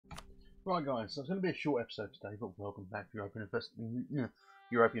Right guys, so it's going to be a short episode today, but welcome back to Europa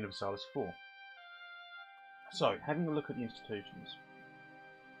Universalis 4. So, having a look at the institutions,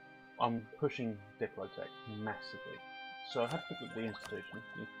 I'm pushing Diplotech massively. So I had to look at the institution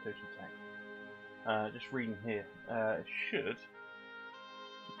tech. Just reading here, it should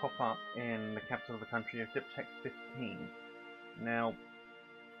pop up in the capital of the country of Diplotech 15. Now,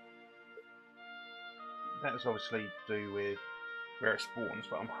 that is obviously to do with where it spawns,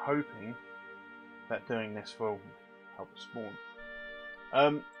 but I'm hoping that doing this will help it spawn.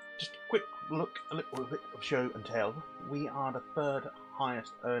 Just a quick look, a little bit of show and tell. We are the third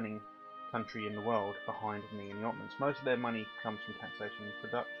highest earning country in the world behind me and the Ottomans. Most of their money comes from taxation and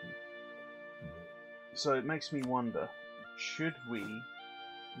production. So it makes me wonder, should we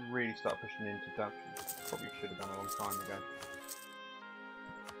really start pushing into production? Probably should have done a long time ago.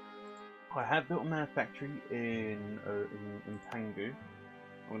 I have built a manufactory in Pangu. I'm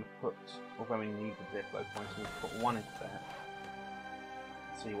going to put, although we need the depot points, I'm going to put one into that.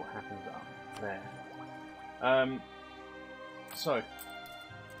 See what happens up there. So,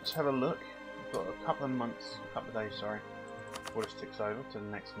 let's have a look. We've got a couple of days, sorry, before this ticks over to the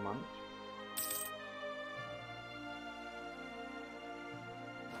next month.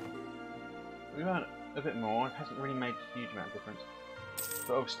 We've had a bit more. It hasn't really made a huge amount of difference.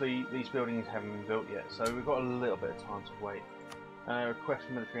 But obviously, these buildings haven't been built yet, so we've got a little bit of time to wait. Request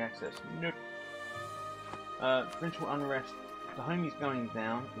for military access. Nope. Provincial unrest. The homie's going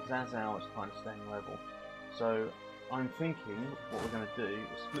down. Zazao is kind of staying level. So I'm thinking what we're going to do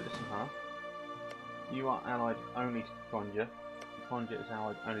is split this in half. You are allied only to Keggonia. Keggonia is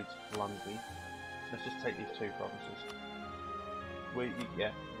allied only to Lundby. Let's just take these two provinces. We'll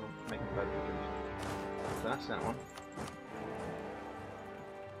make them both regions. So that's that one.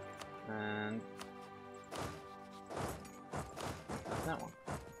 And that's that one.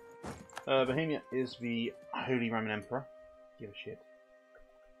 Bohemia is the Holy Roman Emperor. Give a shit.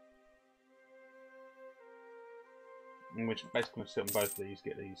 In which basically going to sit on both of these,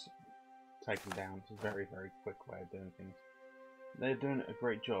 get these taken down. It's a very, very quick way of doing things. They're doing a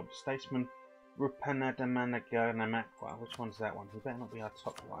great job. Statesman Rupanadamanaganamakwa. Which one's that one? He better not be our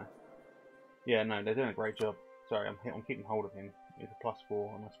top guy. Yeah, no, they're doing a great job. Sorry, I'm keeping hold of him. He's a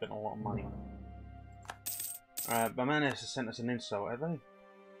 +4 and I spent a lot of money. Bamanis has sent us an insult, have they?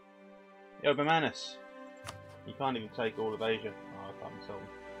 Yo, Bamanis! You can't even take all of Asia. Oh, I can't insult him.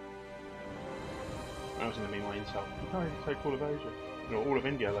 That was going to be my insult. You can't even take all of Asia. Or all of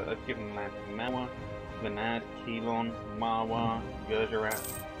India. Like, they've given land to Mawa, Vanad, Keelon, Marwa, Gujarat.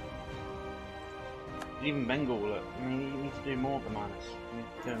 Even Bengal, look. I mean, you need to do more, Bamanis. You need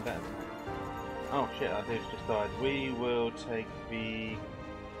to be doing better than that. Oh shit, our dude's just died. We will take the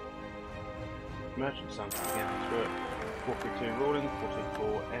Merchant Sons again. Screw it. 432 ruling,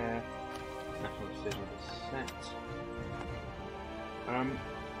 424 air. National decision is set.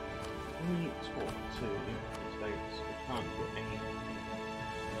 We talk to the states. We can't get anything.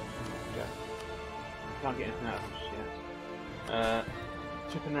 Yeah. We can't get anything out of this yet.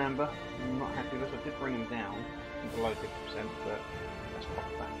 Chupanamba, I'm not happy with this. I did bring him down below 50%, but let's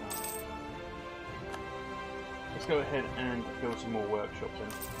pop it back up. Let's go ahead and build some more workshops in.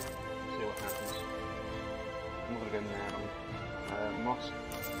 See what happens. I'm not going to go there. Mosque,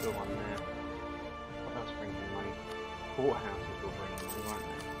 build one there. What else brings in money? Courthouses will bring in money, won't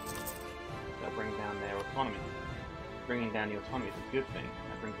they? They'll bring down their autonomy. Bringing down the autonomy is a good thing.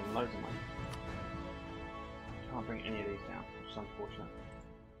 That brings in loads of money. Can't bring any of these down, which is unfortunate.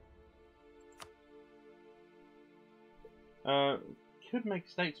 Could make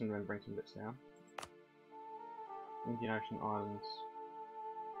statesmen and bring some bits down. Indian Ocean Islands.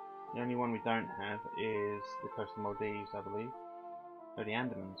 The only one we don't have is the coast of Maldives, I believe. No, the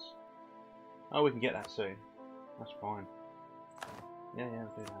Andamans. Oh, we can get that soon. That's fine. Yeah, we'll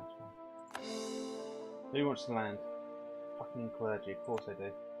do that. That's fine. Who wants to land? Fucking clergy, of course they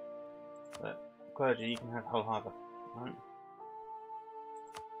do. But clergy, you can have Hull Harbour, right?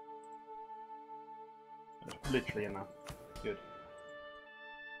 That's literally enough. Good.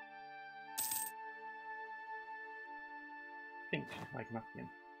 I think she's waking up again.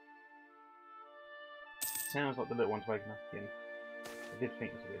 Sounds like the little one's waking up again. I did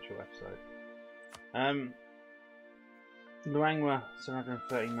think this would be a short episode. Luangwa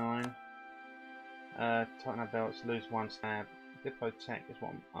 739. Tighten our belts, lose 1 stab. Diplotech is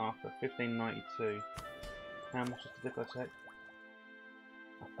what I'm after. 1592. How much is the Diplotech?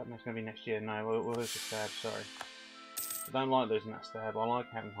 I thought that's going to be next year. No, we'll lose the stab, sorry. I don't like losing that stab. I like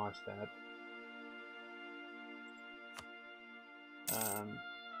having high stab. Not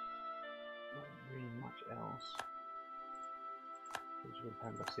really much else.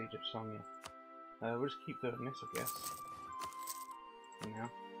 Remember Siege of Sonia. We'll just keep doing this, I guess. For now.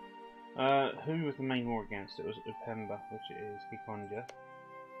 Who was the main war against? It was Upemba, which is Keggonia.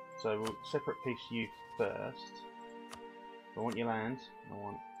 So we'll separate piece you first. I want your land. I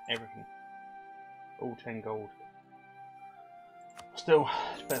want everything. All 10 gold. Still,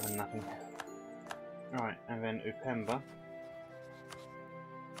 it's better than nothing. Alright, and then Upemba.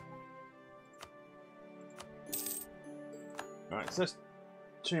 Alright, so there's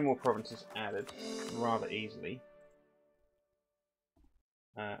 2 more provinces added rather easily.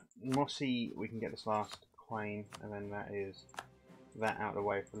 Mossy, we can get this last claim, and then that is that out of the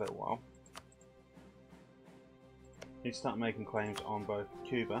way for a little while. You start making claims on both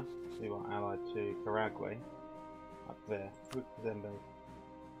Cuba, who are allied to Paraguay, up there, with Zembo,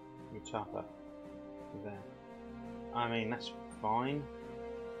 Mutapa, there. I mean, that's fine.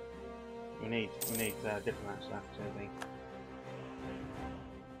 We need diplomats left, I think.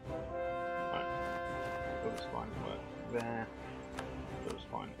 Right, those fines work there. Those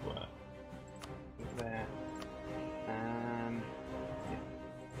fines work there. Yeah.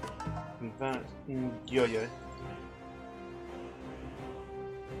 Convert yo-yo.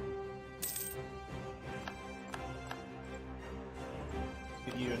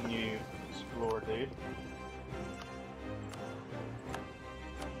 Give you a new explorer, dude.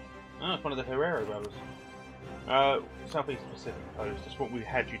 Oh, it's one of the Herrera brothers. Southeast Pacific Coast. That's what we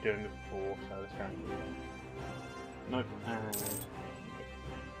had you doing before, so let's go. Nope, and...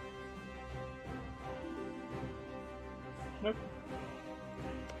 Nope.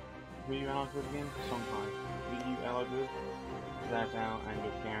 Who are you allied with again? Songhai. Who are you allied with? Zazao, and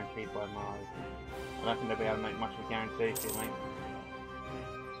you're guaranteed by Mali. I don't think they'll be able to make much of a guarantee for you, mate.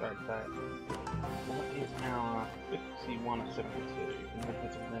 Sorry to say it. What is our 51 of 72? And the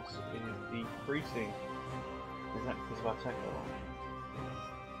competitiveness is decreasing. Is that because of our tech or what?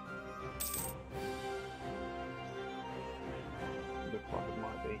 Looks like it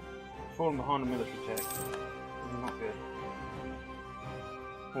might be. Falling behind the military tech. Not good.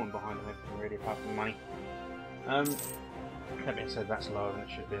 Falling behind on everything really apart from money. That being said, that's lower than it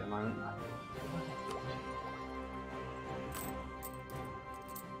should be at the moment.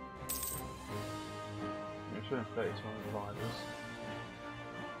 I'm sure 31 revivers.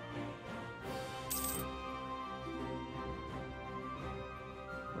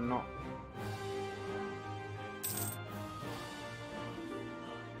 We're not.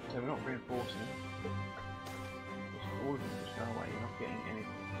 So we're not reinforcing. All of them just go away, you're not getting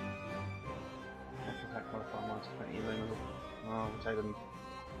anything. Actual attack qualify minus 20 luminal. Well, we'll take them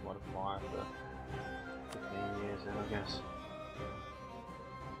modify for 15 years then, I guess.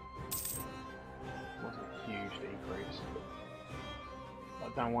 Wasn't a huge decrease. I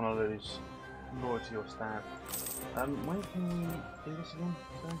don't want to lose loyalty or stab. When can we do this again?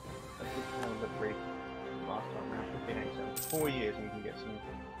 So, I did have a look brief last time around 15 so 4 years and we can get some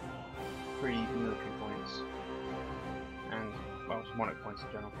free military points. And, well, some monarch points in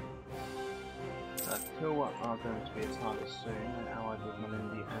general. Kilwa are going to be a target soon, and allied with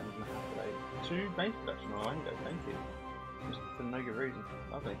Malindi and Mahapade. 2 base production on Orlando, thank you. Just for no good reason.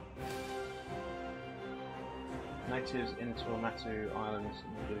 Lovely. Natives in Tuamatu Islands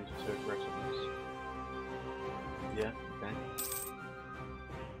lose to aggressiveness. Yeah, okay.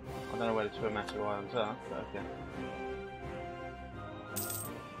 I don't know where the Tuamatu Islands are, but okay.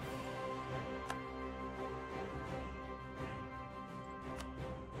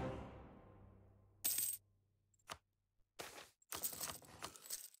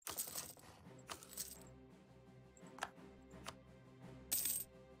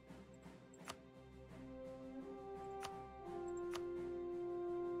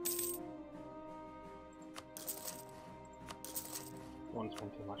 I won't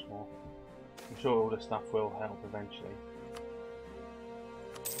spend too much more. I'm sure all this stuff will help eventually.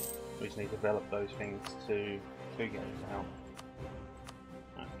 We just need to develop those things to get it to help.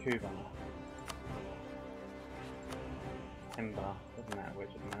 Cuba. Timber, doesn't matter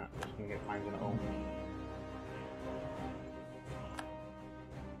which of that, we're just going to get claims on it all.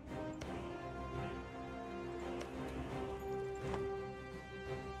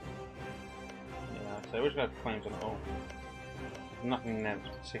 Yeah, so we're just going to have claims on it all. Nothing there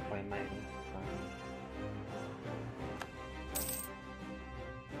that's particularly amazing.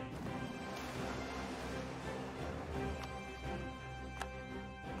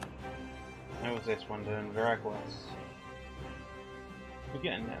 How was this one doing? Veraguas. We're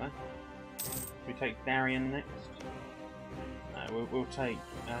getting there though. We take Darien next. We'll take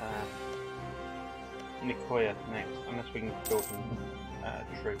Nicoya next, unless we can build some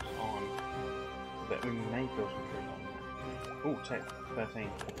troops on. That we may build some troops on. Oh, 13. Lovely.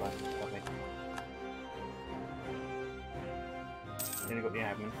 Nearly got the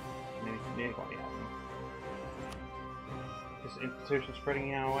admin. Nearly got the admin. Is the institution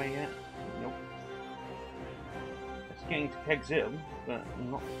spreading our way yet? Nope. It's getting to Keggonia, but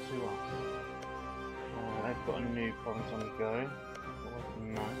not to us. They've got a new province on the go.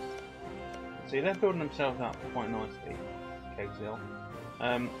 Nice. See, they're building themselves up quite nicely.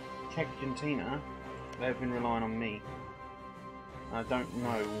 Keggonia. Keggonia, they've been relying on me. I don't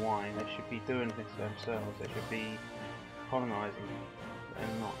know why. They should be doing this themselves. They should be colonising,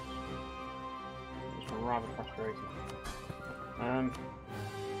 and not. It's rather frustrating. I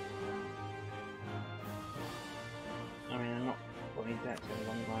mean, I'm not got any debts, I haven't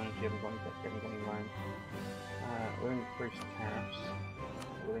got any loans, you haven't got any debts, you haven't got any loans. We'll increase tariffs.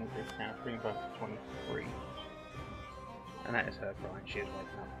 We'll increase tariffs, bring both to 23. And that is her crying, she is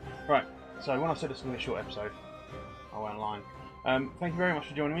waking up. Right, so when I said this is going to be a short episode, I went online. Thank you very much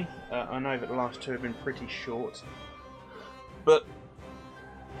for joining me. I know that the last two have been pretty short, but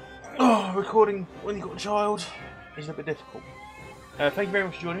recording when you've got a child is a bit difficult. Thank you very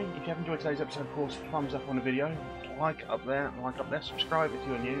much for joining me. If you have enjoyed today's episode, of course, thumbs up on the video, like up there, subscribe if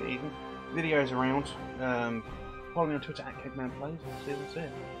you're new even. Videos around. Follow me on Twitter at Keg Man Plays. See you.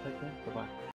 Take care. Bye bye.